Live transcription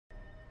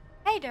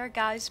Hey there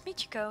guys,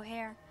 Michiko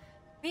here.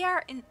 We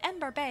are in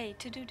Ember Bay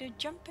to do the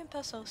jumping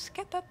puzzle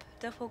Skip Up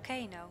the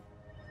Volcano.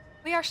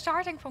 We are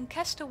starting from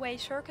Castaway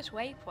Circus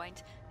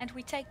Waypoint and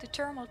we take the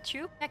thermal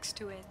tube next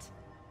to it.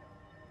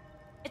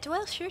 It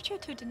will shoot you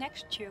to the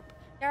next tube.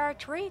 There are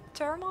 3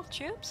 thermal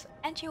tubes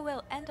and you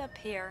will end up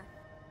here.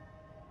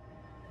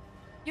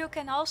 You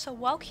can also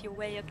walk your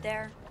way up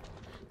there,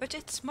 but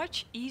it's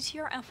much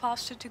easier and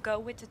faster to go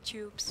with the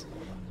tubes.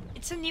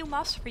 It's a new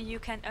mastery you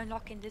can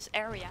unlock in this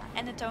area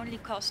and it only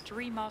costs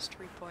 3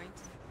 mastery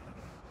points.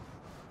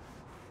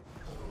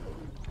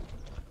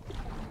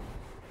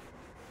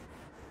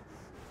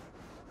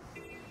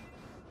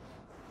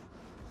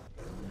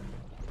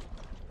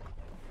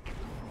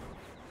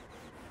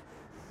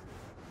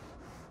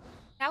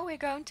 Now we're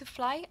going to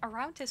fly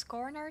around this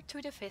corner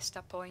to the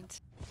vista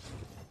point.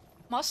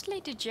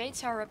 Mostly the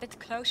jades are a bit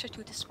closer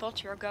to the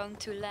spot you're going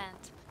to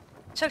land,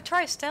 so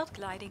try stealth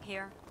gliding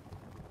here.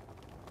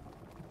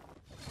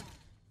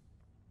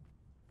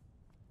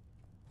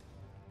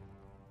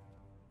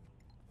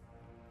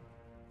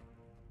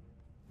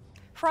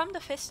 From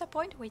the vista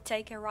point we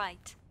take a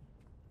right.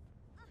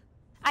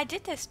 I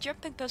did this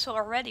jumping puzzle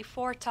already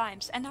 4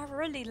 times and I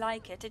really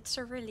like it. It's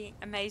a really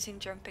amazing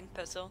jumping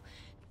puzzle.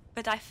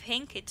 But I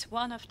think it's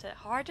one of the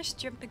hardest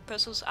jumping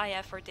puzzles I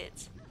ever did.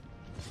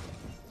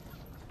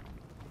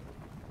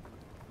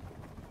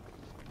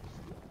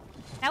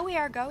 Now we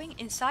are going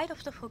inside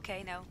of the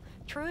volcano,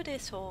 through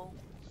this hole.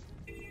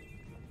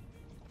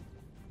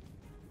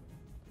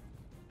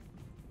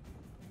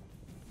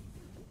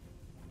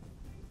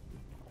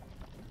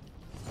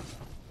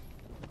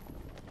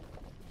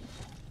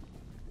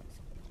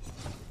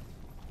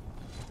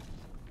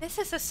 This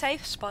is a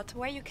safe spot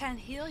where you can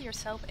heal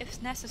yourself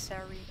if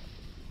necessary.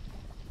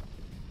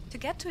 To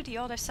get to the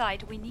other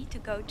side we need to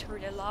go through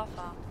the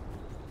lava.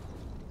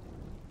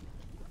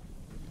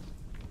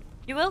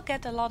 You will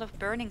get a lot of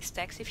burning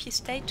stacks if you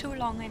stay too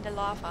long in the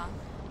lava,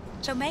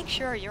 so make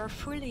sure you're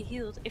fully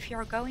healed if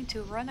you're going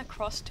to run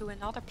across to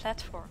another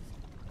platform.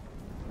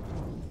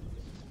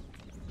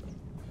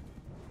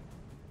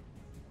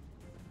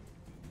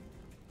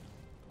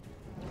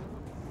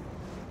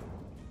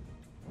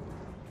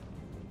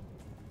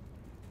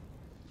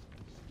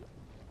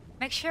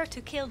 Make sure to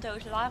kill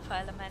those lava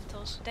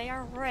elementals, they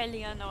are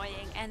really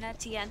annoying and at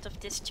the end of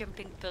this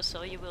jumping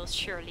puzzle you will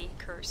surely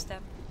curse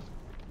them.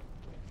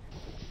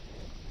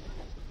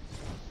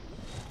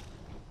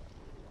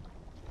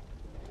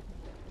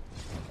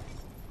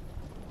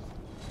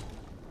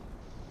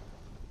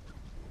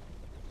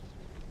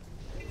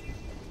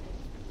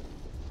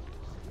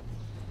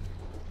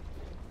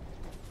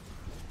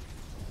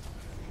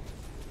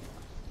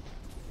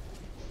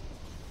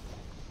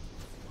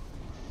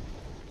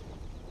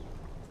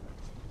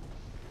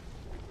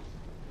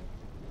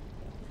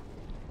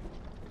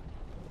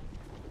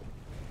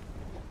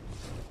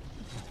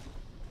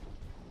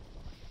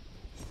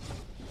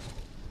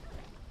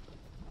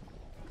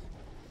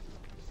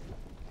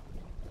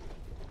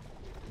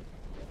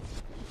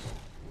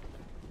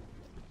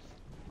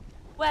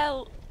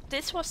 Well,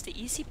 this was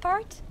the easy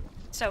part,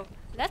 so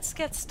let's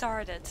get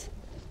started.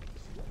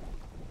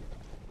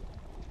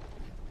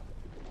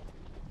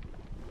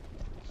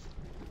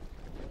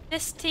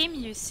 This team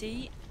you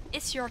see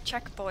is your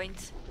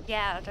checkpoint.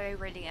 Yeah, they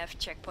really have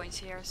checkpoints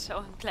here, so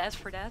I'm glad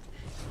for that.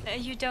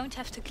 You don't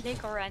have to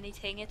click or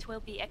anything, it will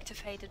be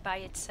activated by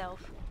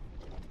itself.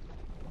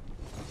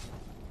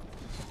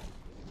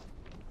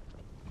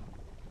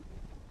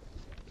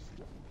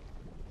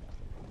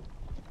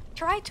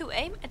 Try to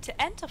aim at the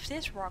end of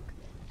this rock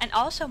and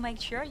also make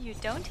sure you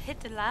don't hit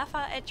the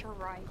lava at your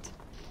right.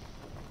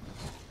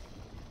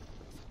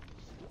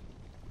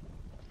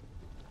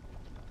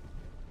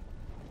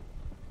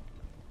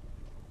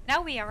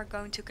 Now we are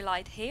going to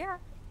glide here.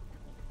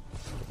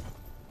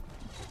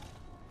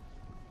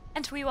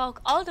 And we walk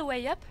all the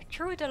way up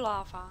through the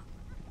lava.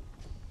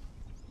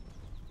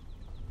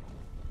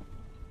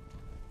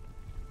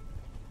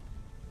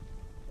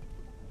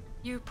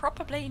 You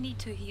probably need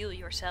to heal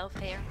yourself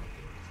here.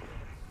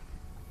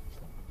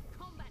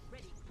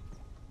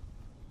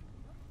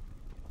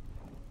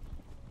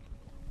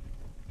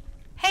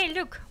 Hey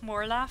look,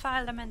 more lava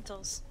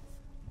elementals.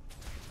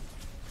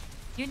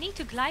 You need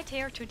to glide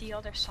here to the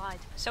other side,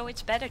 so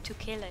it's better to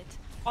kill it,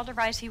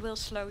 otherwise he will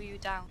slow you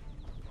down.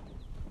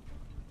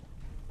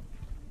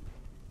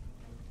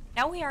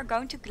 Now we are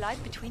going to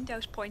glide between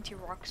those pointy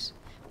rocks.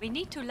 We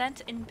need to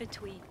land in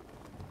between.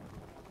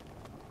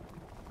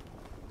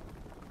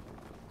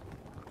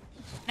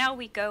 Now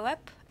we go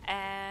up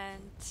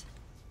and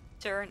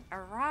turn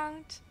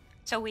around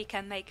so we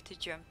can make the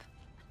jump.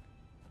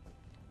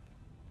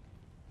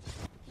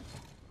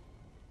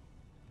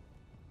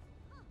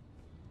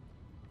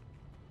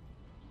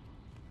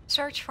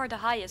 Search for the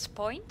highest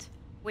point,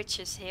 which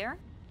is here,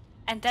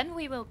 and then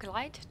we will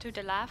glide to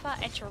the lava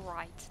at your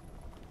right.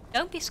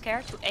 Don't be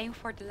scared to aim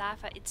for the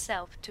lava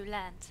itself to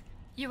land.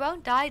 You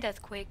won't die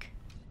that quick.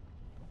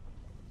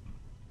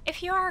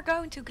 If you are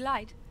going to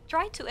glide,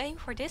 try to aim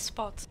for this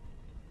spot.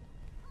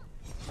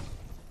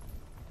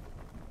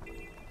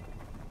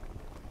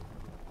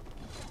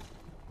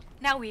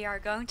 Now we are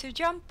going to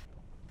jump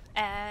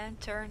and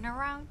turn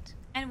around,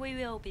 and we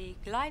will be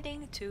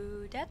gliding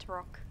to that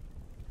rock.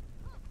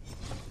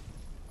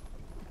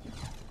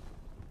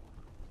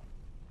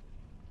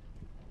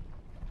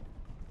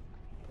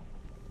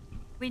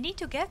 We need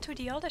to get to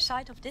the other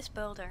side of this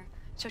boulder,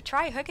 so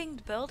try hugging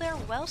the boulder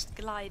whilst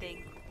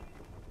gliding.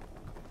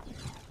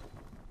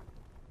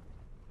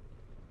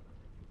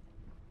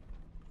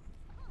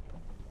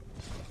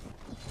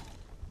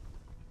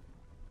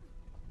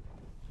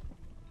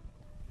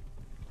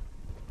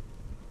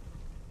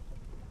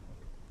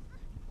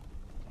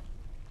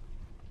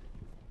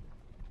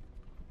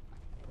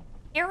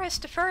 Here is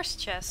the first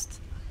chest,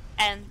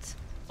 and,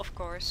 of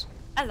course,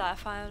 a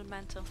lava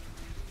elemental.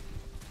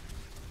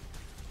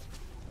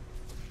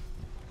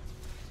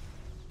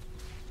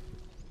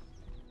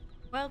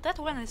 Well, that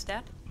one is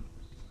dead.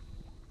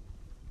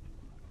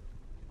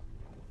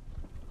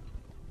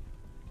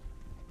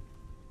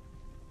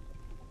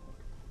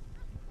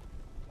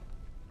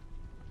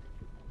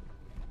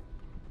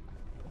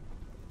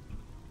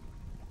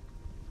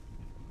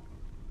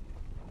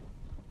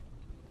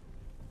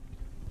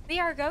 We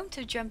are going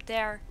to jump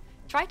there.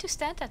 Try to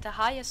stand at the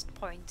highest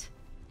point.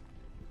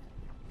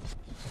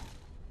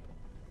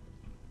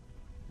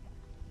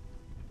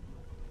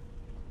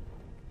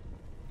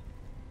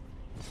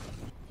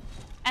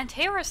 And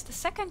here is the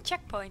second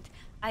checkpoint.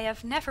 I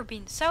have never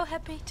been so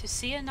happy to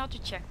see another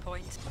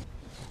checkpoint.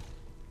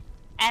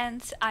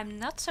 And I'm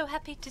not so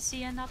happy to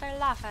see another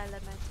lava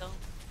elemental.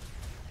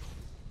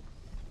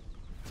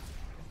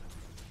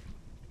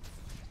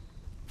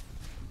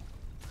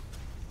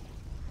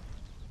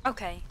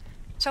 Okay,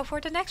 so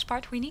for the next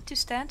part we need to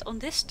stand on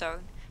this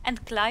stone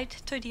and glide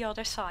to the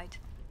other side.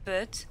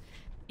 But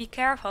be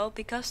careful,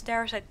 because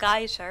there's a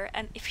geyser,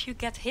 and if you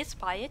get hit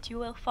by it you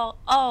will fall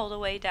all the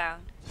way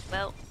down.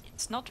 Well,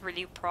 it's not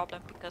really a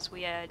problem because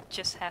we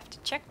just have the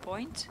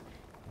checkpoint,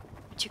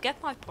 but you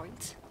get my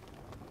point.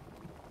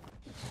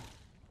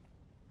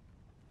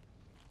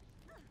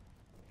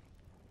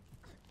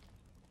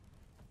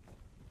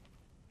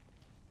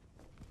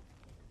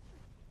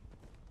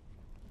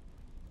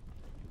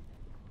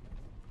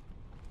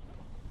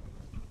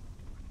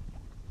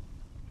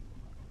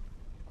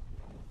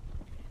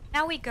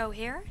 Now we go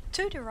here,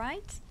 to the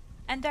right,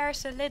 and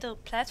there's a little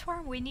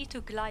platform we need to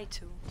glide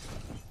to.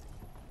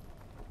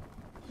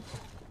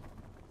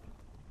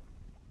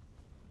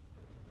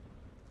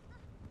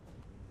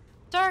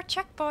 Third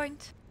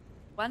checkpoint!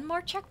 One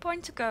more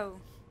checkpoint to go.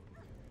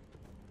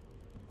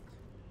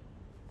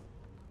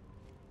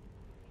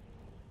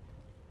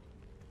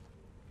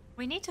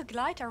 We need to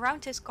glide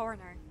around this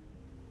corner.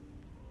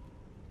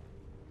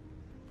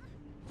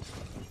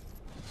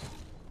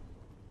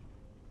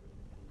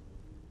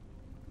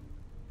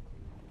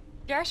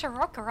 There's a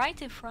rock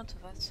right in front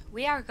of us.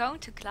 We are going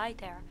to glide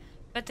there,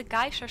 but the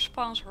geyser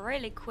spawns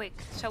really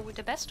quick, so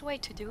the best way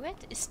to do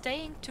it is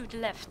staying to the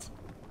left.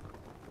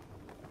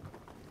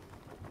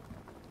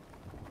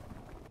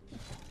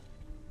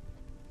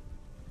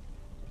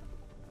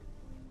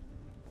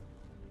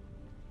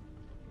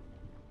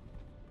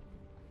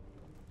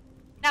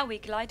 Now we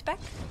glide back.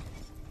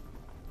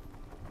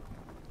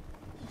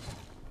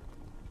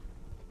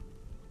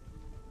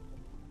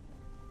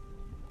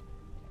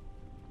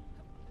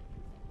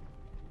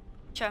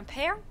 Jump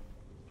here.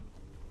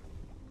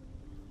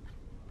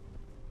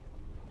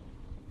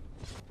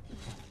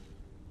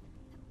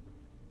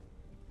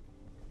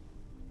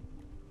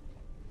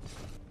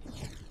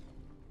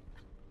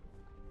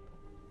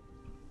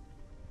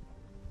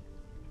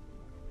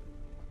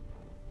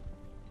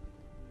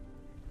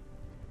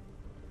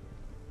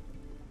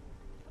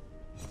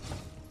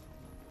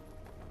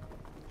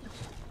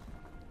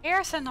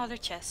 Here's another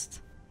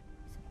chest.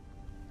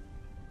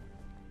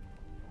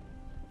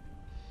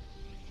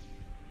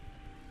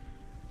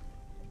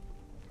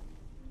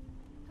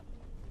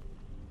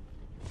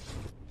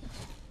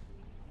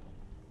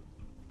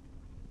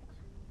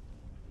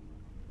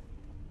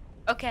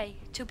 Okay,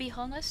 to be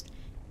honest,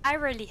 I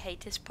really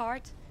hate this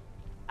part.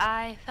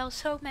 I fell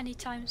so many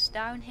times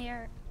down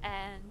here,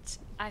 and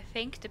I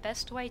think the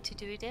best way to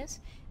do this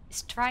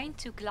is trying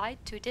to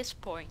glide to this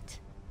point.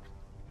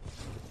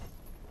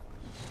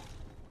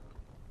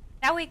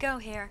 Now we go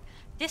here.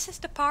 This is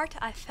the part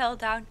I fell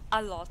down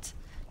a lot.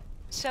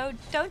 So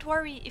don't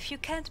worry if you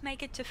can't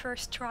make it the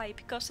first try,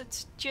 because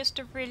it's just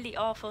a really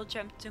awful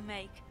jump to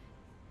make.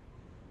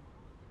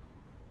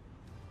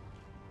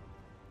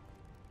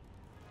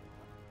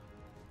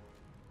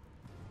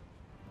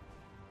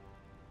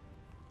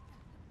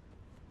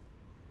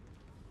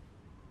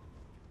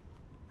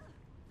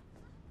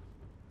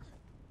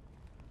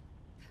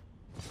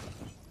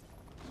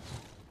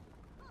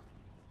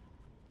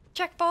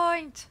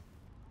 Checkpoint!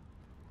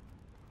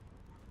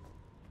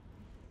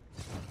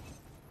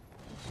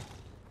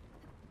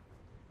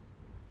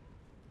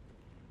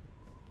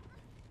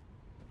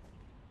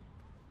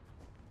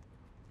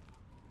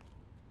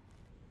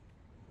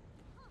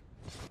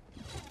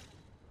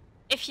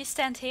 If you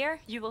stand here,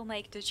 you will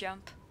make the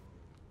jump.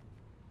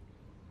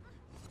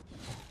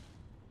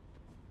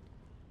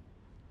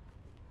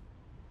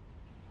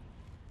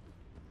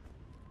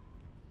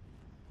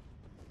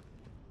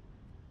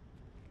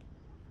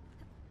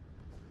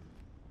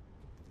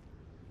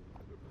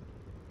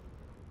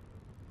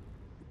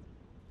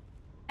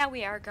 Now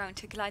we are going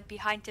to glide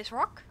behind this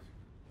rock.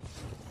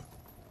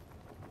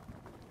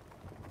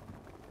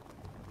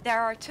 There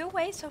are two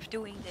ways of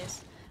doing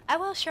this. I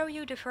will show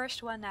you the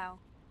first one now.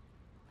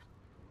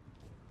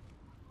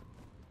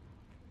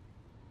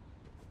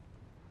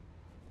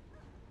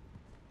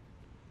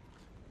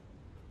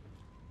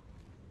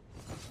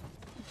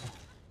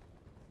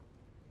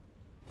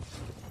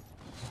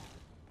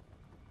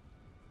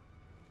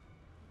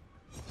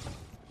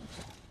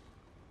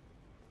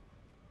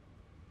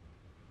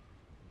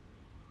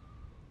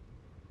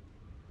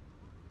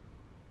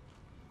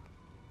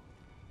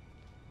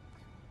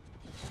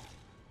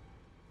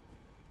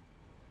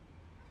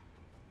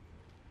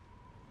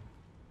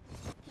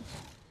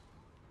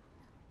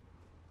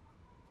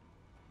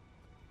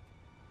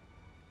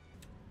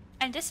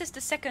 And this is the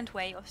second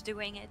way of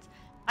doing it.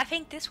 I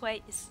think this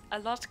way is a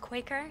lot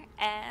quicker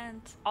and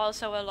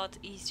also a lot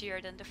easier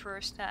than the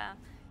first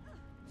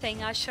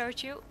thing I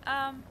showed you.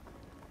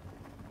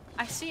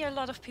 I see a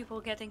lot of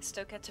people getting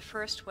stuck at the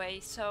first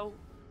way, so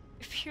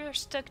if you're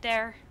stuck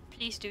there,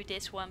 please do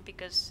this one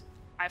because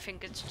I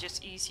think it's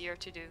just easier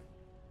to do.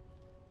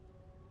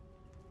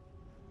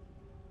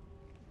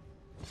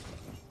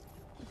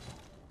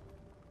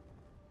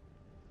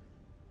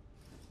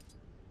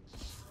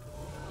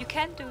 You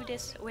can do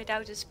this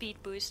without a speed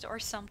boost or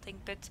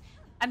something, but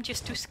I'm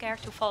just too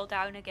scared to fall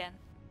down again.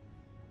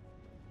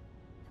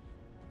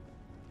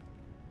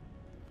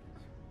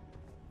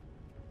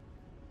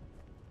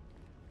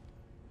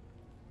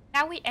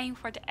 Now we aim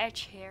for the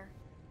edge here.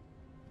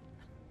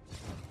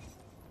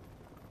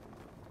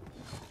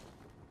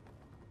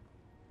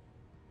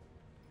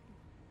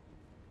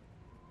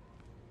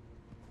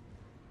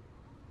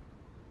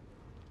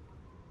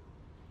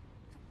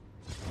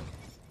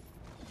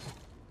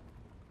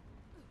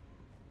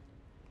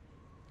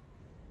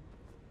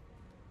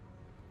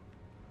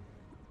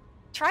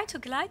 Try to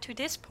glide to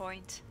this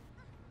point.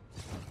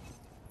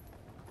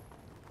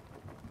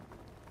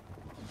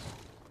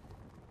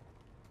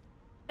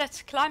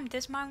 Let's climb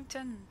this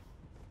mountain.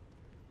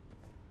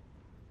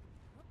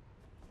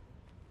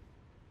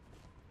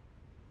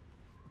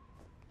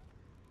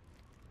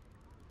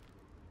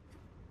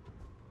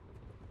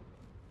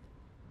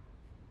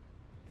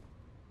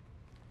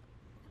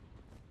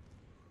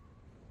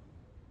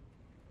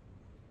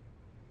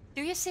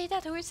 Do you see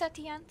that? Who is at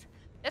the end?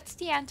 That's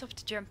the end of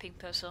the jumping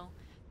puzzle.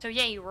 So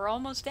yay, we're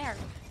almost there.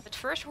 But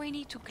first we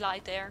need to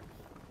glide there.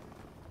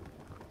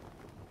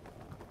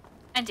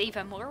 And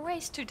even more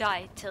ways to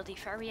die till the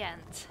very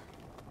end.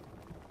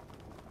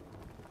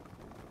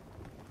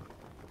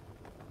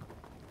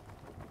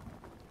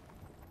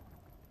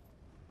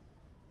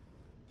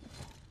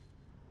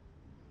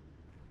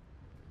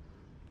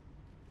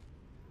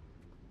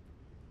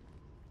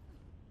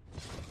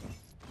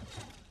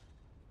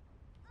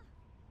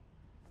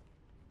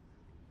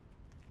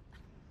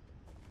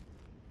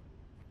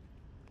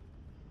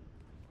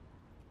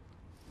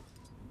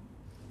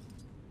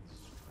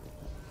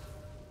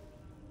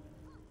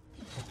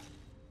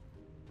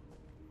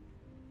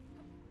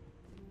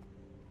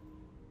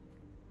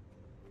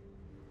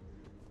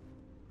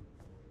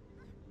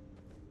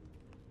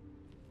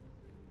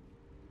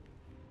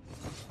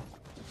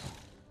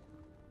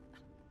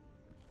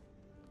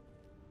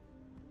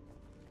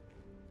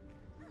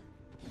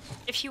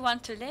 If you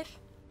want to live,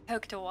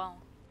 hug the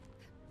wall.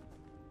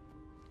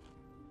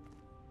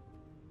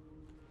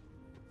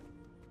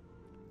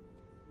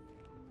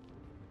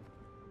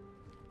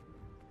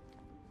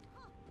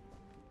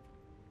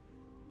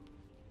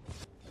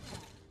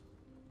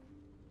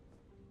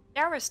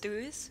 There is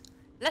Deuce.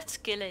 Let's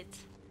kill it.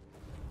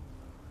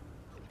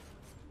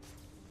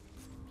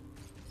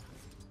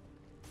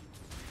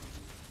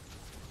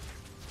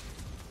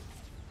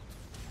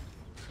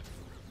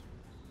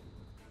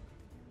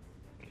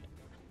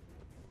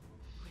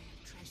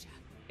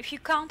 If you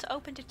can't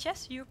open the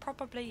chest, you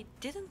probably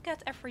didn't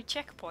get every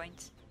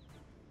checkpoint.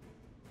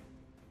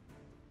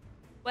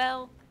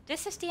 Well,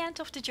 this is the end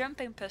of the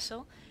jumping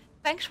puzzle.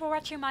 Thanks for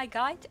watching my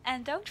guide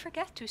and don't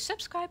forget to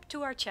subscribe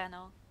to our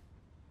channel.